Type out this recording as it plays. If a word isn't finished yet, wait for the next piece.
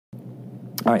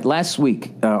All right, last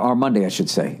week, or Monday, I should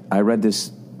say, I read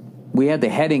this. We had the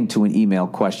heading to an email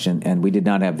question, and we did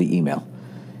not have the email.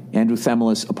 Andrew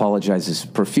Themelis apologizes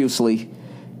profusely,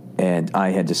 and I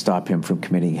had to stop him from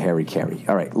committing hara-kiri.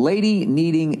 All right, lady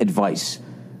needing advice.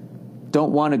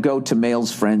 Don't want to go to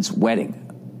male's friend's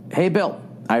wedding. Hey, Bill,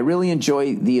 I really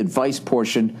enjoy the advice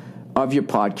portion of your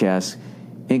podcast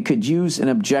and could use an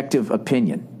objective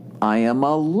opinion. I am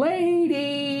a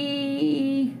lady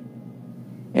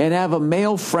and have a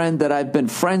male friend that I've been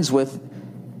friends with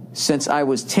since I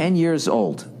was 10 years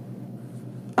old.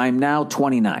 I'm now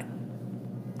 29.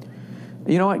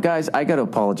 You know what, guys? I got to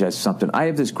apologize for something. I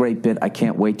have this great bit I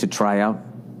can't wait to try out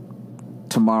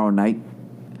tomorrow night.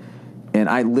 And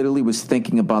I literally was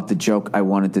thinking about the joke I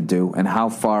wanted to do and how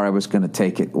far I was going to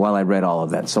take it while I read all of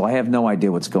that. So I have no idea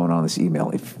what's going on in this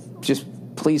email. Just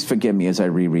please forgive me as I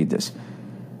reread this.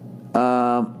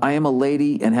 I am a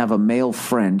lady and have a male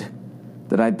friend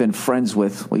that I've been friends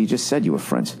with. Well, you just said you were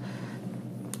friends.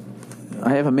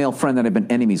 I have a male friend that I've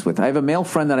been enemies with. I have a male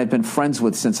friend that I've been friends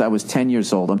with since I was 10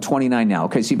 years old. I'm 29 now.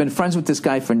 Okay, so you've been friends with this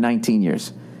guy for 19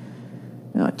 years.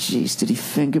 Oh, jeez, did he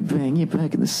finger bang you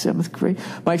back in the 7th grade?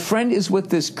 My friend is with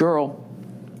this girl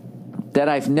that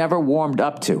I've never warmed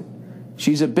up to.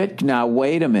 She's a bit... Now,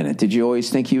 wait a minute. Did you always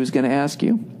think he was going to ask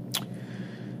you?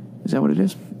 Is that what it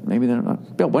is? Maybe they're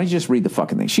not. Bill, why don't you just read the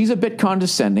fucking thing? She's a bit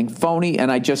condescending, phony,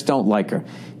 and I just don't like her.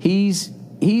 He's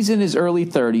in his early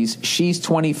 30s. She's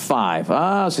 25.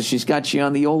 Ah, so she's got you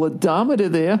on the old odometer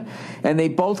there. And they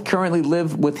both currently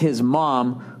live with his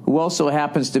mom, who also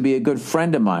happens to be a good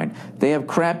friend of mine. They have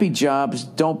crappy jobs,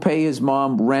 don't pay his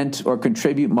mom rent or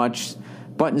contribute much,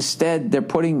 but instead they're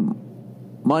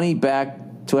putting money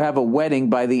back to have a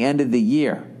wedding by the end of the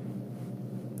year.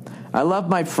 I love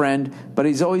my friend, but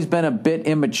he's always been a bit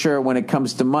immature when it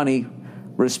comes to money,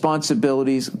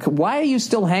 responsibilities. Why are you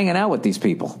still hanging out with these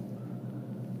people?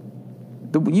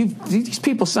 These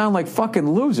people sound like fucking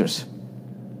losers.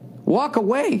 Walk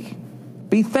away.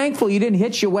 Be thankful you didn't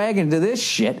hitch your wagon to this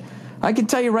shit. I can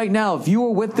tell you right now, if you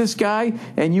were with this guy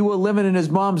and you were living in his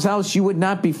mom's house, you would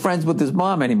not be friends with his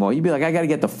mom anymore. You'd be like, I got to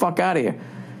get the fuck out of here.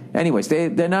 Anyways, they're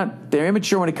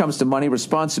immature when it comes to money,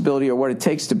 responsibility, or what it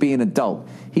takes to be an adult.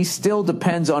 He still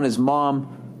depends on his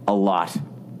mom a lot.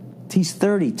 He's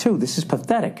 32. This is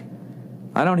pathetic.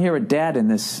 I don't hear a dad in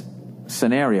this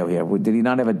scenario here. Did he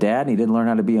not have a dad? He didn't learn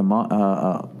how to be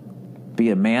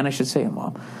a man, I should say, a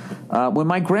mom. When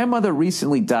my grandmother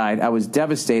recently died, I was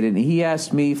devastated, and he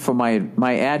asked me for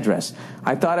my address.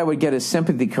 I thought I would get a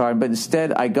sympathy card, but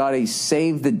instead I got a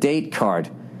save the date card.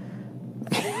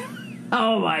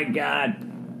 Oh, my God.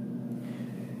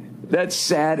 That's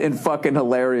sad and fucking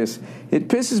hilarious. It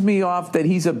pisses me off that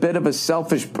he's a bit of a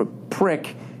selfish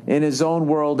prick in his own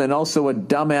world and also a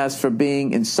dumbass for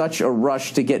being in such a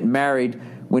rush to get married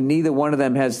when neither one of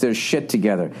them has their shit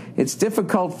together. It's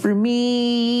difficult for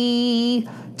me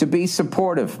to be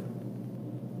supportive.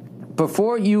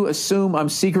 Before you assume I'm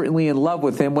secretly in love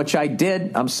with him, which I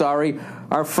did, I'm sorry,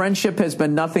 our friendship has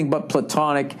been nothing but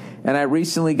platonic, and I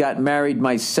recently got married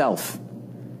myself.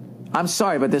 I'm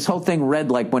sorry, but this whole thing read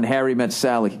like When Harry Met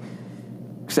Sally,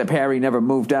 except Harry never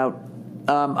moved out.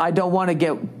 I don't want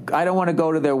to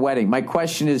go to their wedding. My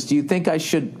question is, do you think I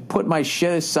should put my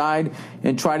shit aside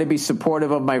and try to be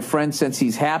supportive of my friend since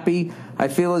he's happy? I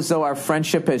feel as though our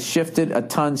friendship has shifted a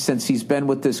ton since he's been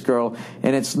with this girl,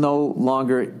 and it's no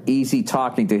longer easy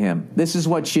talking to him. This is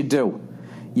what you do.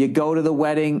 You go to the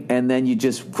wedding, and then you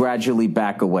just gradually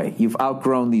back away. You've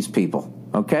outgrown these people,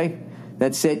 okay?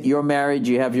 That's it. You're married.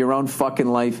 You have your own fucking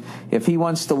life. If he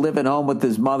wants to live at home with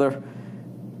his mother,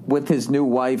 with his new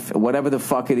wife, whatever the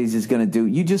fuck it is he's going to do,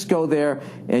 you just go there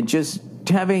and just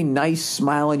have a nice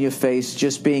smile on your face,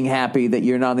 just being happy that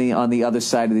you're not on the other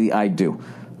side of the I do.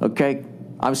 Okay?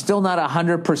 I'm still not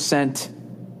 100%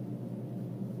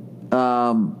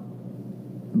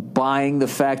 buying the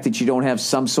fact that you don't have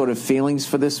some sort of feelings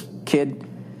for this kid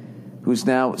who's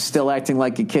now still acting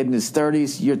like a kid in his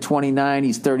 30s. You're 29,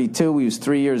 he's 32, he was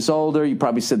 3 years older. You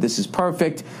probably said this is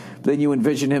perfect. Then you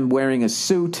envision him wearing a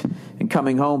suit and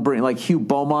coming home, like Hugh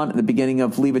Beaumont at the beginning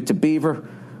of Leave It to Beaver,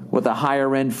 with a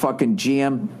higher-end fucking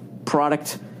GM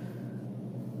product,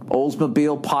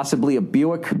 Oldsmobile, possibly a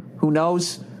Buick, who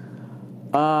knows?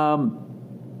 I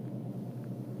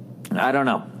don't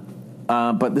know.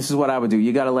 But this is what I would do.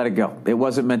 You got to let it go. It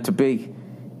wasn't meant to be.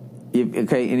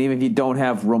 Okay, and even if you don't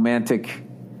have romantic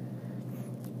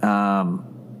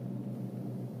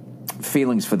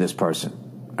feelings for this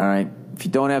person, all right? If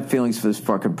you don't have feelings for this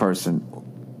fucking person,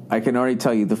 I can already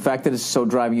tell you, the fact that it's so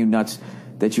driving you nuts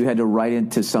that you had to write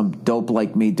into some dope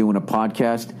like me doing a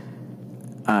podcast,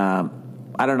 I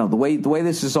I don't know. The way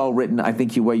this is all written, I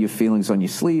think you wear your feelings on your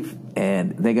sleeve,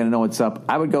 and they're going to know what's up.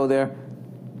 I would go there,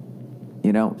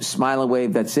 smile and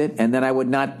wave, that's it. And then I would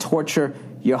not torture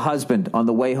your husband on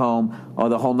the way home or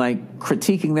the whole night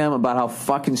critiquing them about how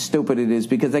fucking stupid it is,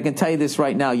 because I can tell you this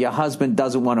right now, your husband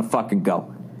doesn't want to fucking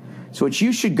go. So what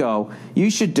you should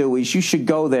do is you should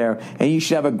go there and you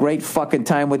should have a great fucking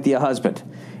time with your husband.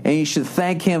 And you should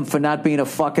thank him for not being a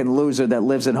fucking loser that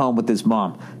lives at home with his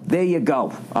mom. There you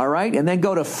go, all right? And then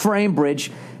go to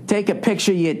Framebridge, take a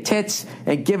picture of your tits,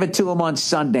 and give it to him on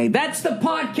Sunday. That's the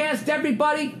podcast,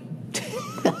 everybody.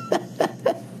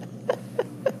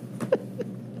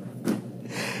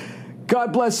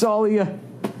 God bless all of you.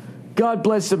 God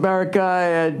bless America.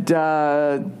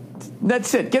 And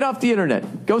that's it. Get off the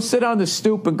internet. Go sit on the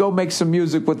stoop and go make some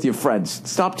music with your friends.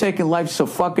 Stop taking life so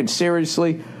fucking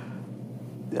seriously.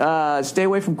 Stay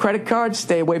away from credit cards.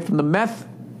 Stay away from the meth.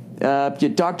 If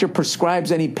your doctor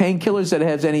prescribes any painkillers that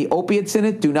has any opiates in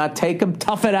it, do not take them.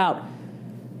 Tough it out.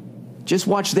 Just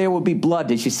watch There Will Be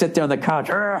Blood as you sit there on the couch.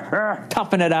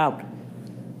 Toughen it out.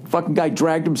 Fucking guy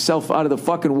dragged himself out of the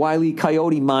fucking Wile E.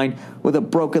 Coyote mine with a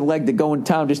broken leg to go in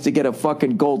town just to get a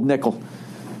fucking gold nickel.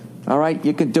 All right,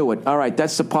 you can do it. All right,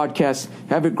 that's the podcast.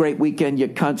 Have a great weekend, you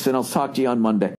cunts, and I'll talk to you on Monday.